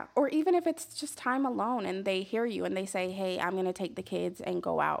 Yeah. Or even if it's just time alone and they hear you and they say, hey, I'm going to take the kids and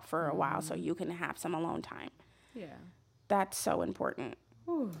go out for a while so you can have some alone time. Yeah. That's so important.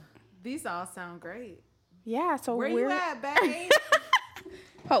 Whew. These all sound great. Yeah. So Where you at, babe?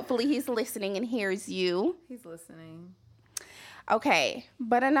 Hopefully he's listening and hears you. He's listening. Okay.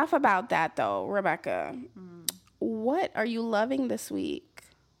 But enough about that, though, Rebecca. What are you loving this week?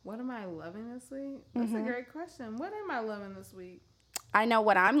 What am I loving this week? That's a great question. What am I loving this week? I know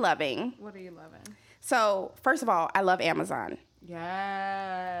what I'm loving. What are you loving? So, first of all, I love Amazon.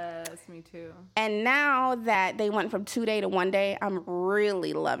 Yes, me too. And now that they went from 2-day to 1-day, I'm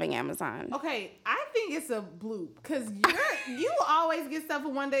really loving Amazon. Okay, I think it's a bloop because you always get stuff for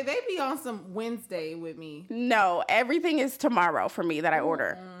 1 day. They be on some Wednesday with me. No, everything is tomorrow for me that I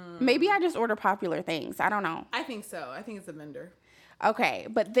order. Maybe I just order popular things. I don't know. I think so. I think it's a vendor. Okay,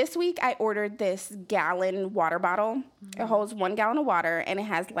 but this week I ordered this gallon water bottle. It holds 1 gallon of water, and it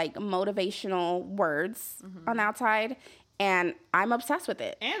has like motivational words on the outside, and I'm obsessed with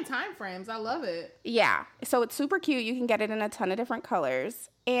it. And time frames. I love it. Yeah, so it's super cute. You can get it in a ton of different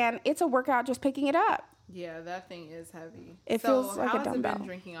colors, and it's a workout just picking it up. Yeah, that thing is heavy. It feels like a how has it dumbbell. been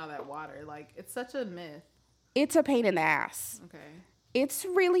drinking all that water? Like, it's such a myth. It's a pain in the ass. Okay. It's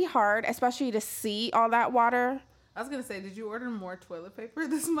really hard, especially to see all that water. I was going to say, did you order more toilet paper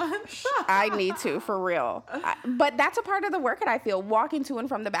this month? I need to, for real. But that's a part of the workout, I feel, walking to and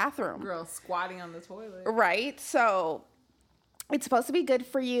from the bathroom. Girl, squatting on the toilet. Right? So it's supposed to be good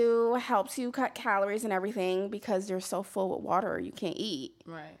for you, helps you cut calories and everything because you're so full with water you can't eat.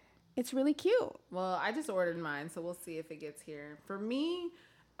 Right. It's really cute. Well, I just ordered mine, so we'll see if it gets here. For me,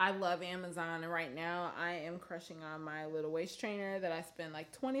 I love Amazon, and right now I am crushing on my little waist trainer that I spent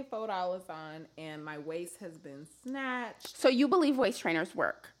like $24 on, and my waist has been snatched. So you believe waist trainers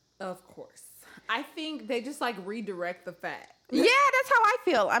work? Of course. I think they just like redirect the fat. Yeah, that's how I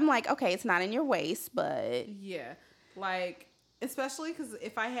feel. I'm like, okay, it's not in your waist, but... Yeah. Like, especially because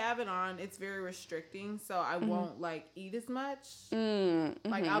if I have it on, it's very restricting, so I won't like eat as much.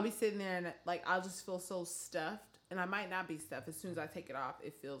 Like, I'll be sitting there and like I'll just feel so stuffed. And I might not be stuffed. As soon as I take it off,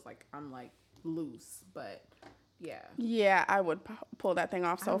 it feels like I'm like loose. But yeah. Yeah, I would pull that thing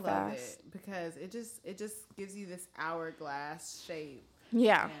off so fast. I love it because it just gives you this hourglass shape.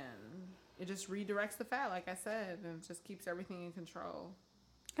 Yeah. And it just redirects the fat, like I said, and it just keeps everything in control.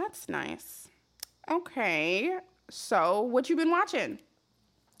 That's nice. Okay. So, what you been watching?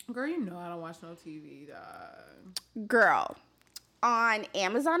 Girl, you know I don't watch no TV, dog. Girl. On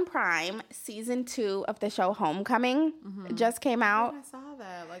Amazon Prime, season 2 of the show Homecoming just came out. I saw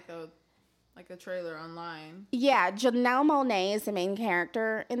that, like a trailer online. Yeah, Janelle Monáe is the main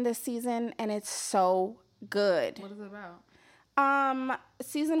character in this season, and it's so good. What is it about?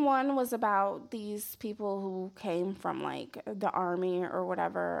 Season 1 was about these people who came from like the army or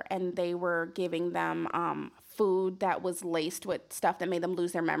whatever, and they were giving them food that was laced with stuff that made them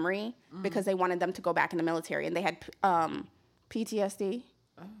lose their memory because they wanted them to go back in the military, and they had PTSD.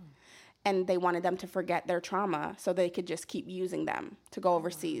 Oh. And they wanted them to forget their trauma so they could just keep using them to go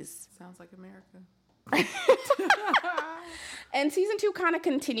overseas. Sounds like America. And season 2 kind of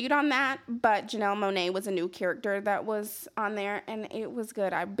continued on that, but Janelle Monáe was a new character that was on there, and it was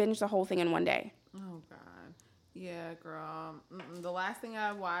good. I binged the whole thing in one day. Oh, God. Yeah, girl. The last thing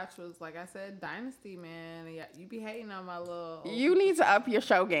I watched was, like I said, Dynasty, man. Yeah, you be hating on my little... You need to up your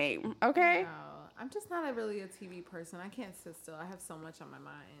show game, okay? No, I'm just not really a TV person. I can't sit still. I have so much on my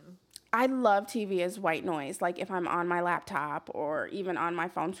mind. I love TV as white noise. Like, if I'm on my laptop or even on my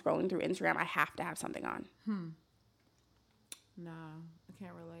phone scrolling through Instagram, I have to have something on. No, I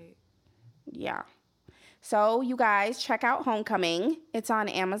can't relate. Yeah. So, you guys, check out Homecoming. It's on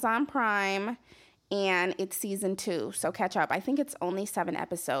Amazon Prime, and it's season 2. So, catch up. I think it's only 7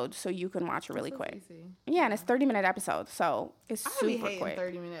 episodes, so you can watch it really quick. Easy. Yeah, and it's 30-minute episodes, so it's super quick. I be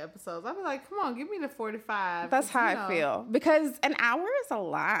hating 30-minute episodes. I'll be like, come on, give me the 45. That's how I feel. Because an hour is a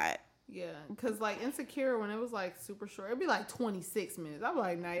lot. Yeah, because like Insecure, when it was like super short, it'd be like 26 minutes. I'd be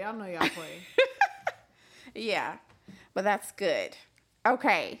like, nah, y'all know y'all play. Yeah, but that's good.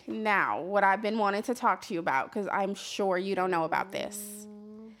 Okay, now what I've been wanting to talk to you about, because I'm sure you don't know about this.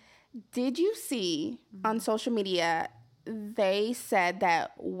 Did you see on social media, they said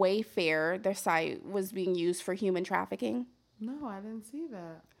that Wayfair, their site, was being used for human trafficking? No, I didn't see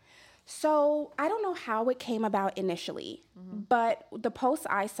that. So I don't know how it came about initially, but the post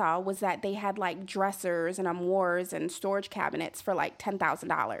I saw was that they had like dressers and armoires and storage cabinets for like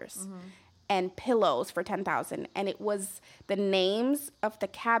 $10,000 and pillows for $10,000, and it was the names of the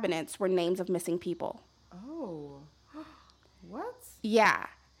cabinets were names of missing people. Oh, what? Yeah.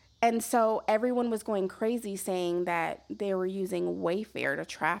 And so everyone was going crazy saying that they were using Wayfair to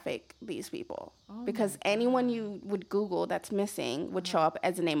traffic these people because anyone you would Google that's missing would show up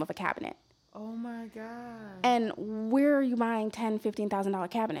as the name of a cabinet. Oh my God. And where are you buying $10,000, $15,000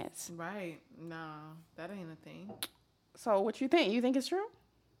 cabinets? Right. No, that ain't a thing. So what you think? You think it's true?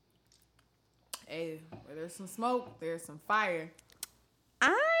 Hey, where there's some smoke, there's some fire. I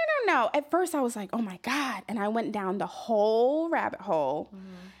don't know. At first I was like, oh my God. And I went down the whole rabbit hole.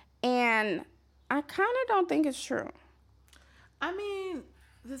 And I kind of don't think it's true. I mean,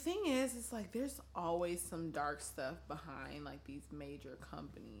 the thing is, it's like there's always some dark stuff behind like these major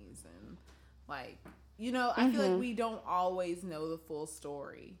companies. And like, you know, I feel like we don't always know the full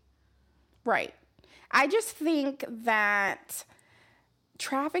story. Right. I just think that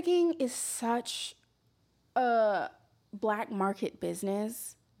trafficking is such a black market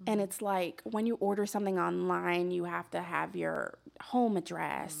business. And it's like when you order something online, you have to have your home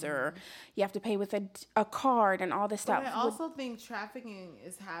address or you have to pay with a card and all this stuff. But I also think trafficking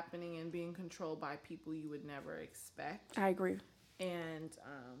is happening and being controlled by people you would never expect. I agree. And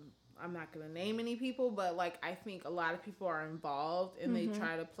I'm not going to name any people, but like I think a lot of people are involved and they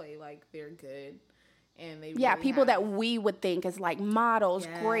try to play like they're good. And they really people that we would think is like models,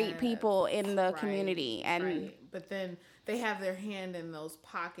 great people in the community. And right. But then they have their hand in those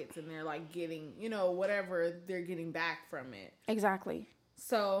pockets and they're like getting, you know, whatever they're getting back from it. Exactly.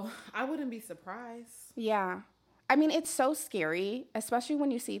 So I wouldn't be surprised. Yeah. I mean, it's so scary, especially when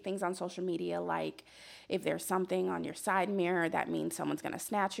you see things on social media, like if there's something on your side mirror, that means someone's going to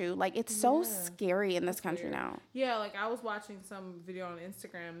snatch you. Like, it's so scary in this country now. Yeah, like I was watching some video on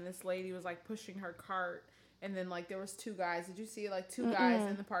Instagram and this lady was like pushing her cart. And then, like, there was 2 guys. Did you see, like, 2 guys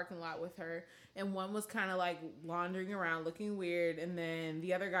in the parking lot with her? And one was kind of, like, wandering around looking weird. And then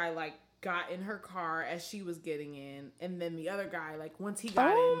the other guy, like, got in her car as she was getting in. And then the other guy, like, once he got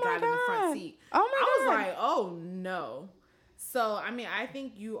in the front seat. Oh, my God. I was like, oh, no. So, I mean, I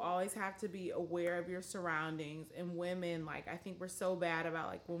think you always have to be aware of your surroundings. And women, like, I think we're so bad about,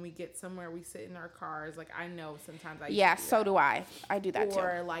 like, when we get somewhere, we sit in our cars. Like, I know sometimes I do I. I do that, too.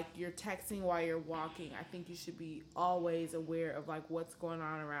 Or, like, you're texting while you're walking. I think you should be always aware of, like, what's going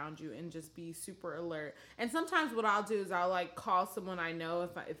on around you and just be super alert. And sometimes what I'll do is I'll, like, call someone I know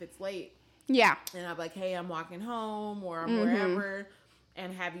if it's late. Yeah. And I'm like, hey, I'm walking home or I'm wherever.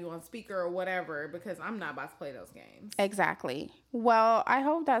 And have you on speaker or whatever, because I'm not about to play those games. Exactly. Well, I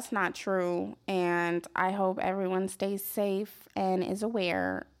hope that's not true, and I hope everyone stays safe and is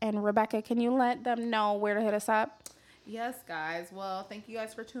aware. And Rebecca, can you let them know where to hit us up? Yes, guys. Well, thank you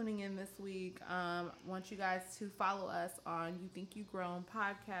guys for tuning in this week. I want you guys to follow us on You Think You Grown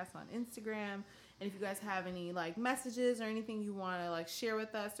podcast on Instagram And if you guys have any like messages or anything you want to like share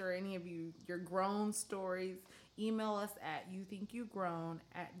with us, or any of your grown stories, email us at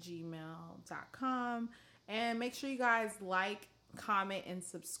youthinkyougrown@gmail.com. And make sure you guys like, comment, and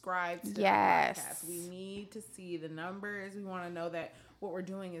subscribe to the podcast. We need to see the numbers. We want to know that what we're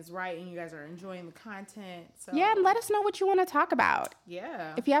doing is right and you guys are enjoying the content. So yeah, and let us know what you want to talk about.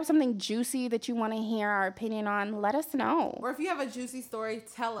 Yeah. If you have something juicy that you want to hear our opinion on, let us know. Or if you have a juicy story,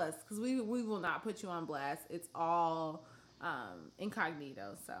 tell us, because we will not put you on blast. It's all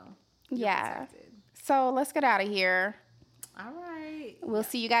incognito, so you're protected. So let's get out of here. All right. We'll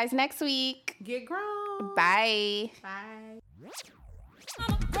see you guys next week. Get grown. Bye. Bye.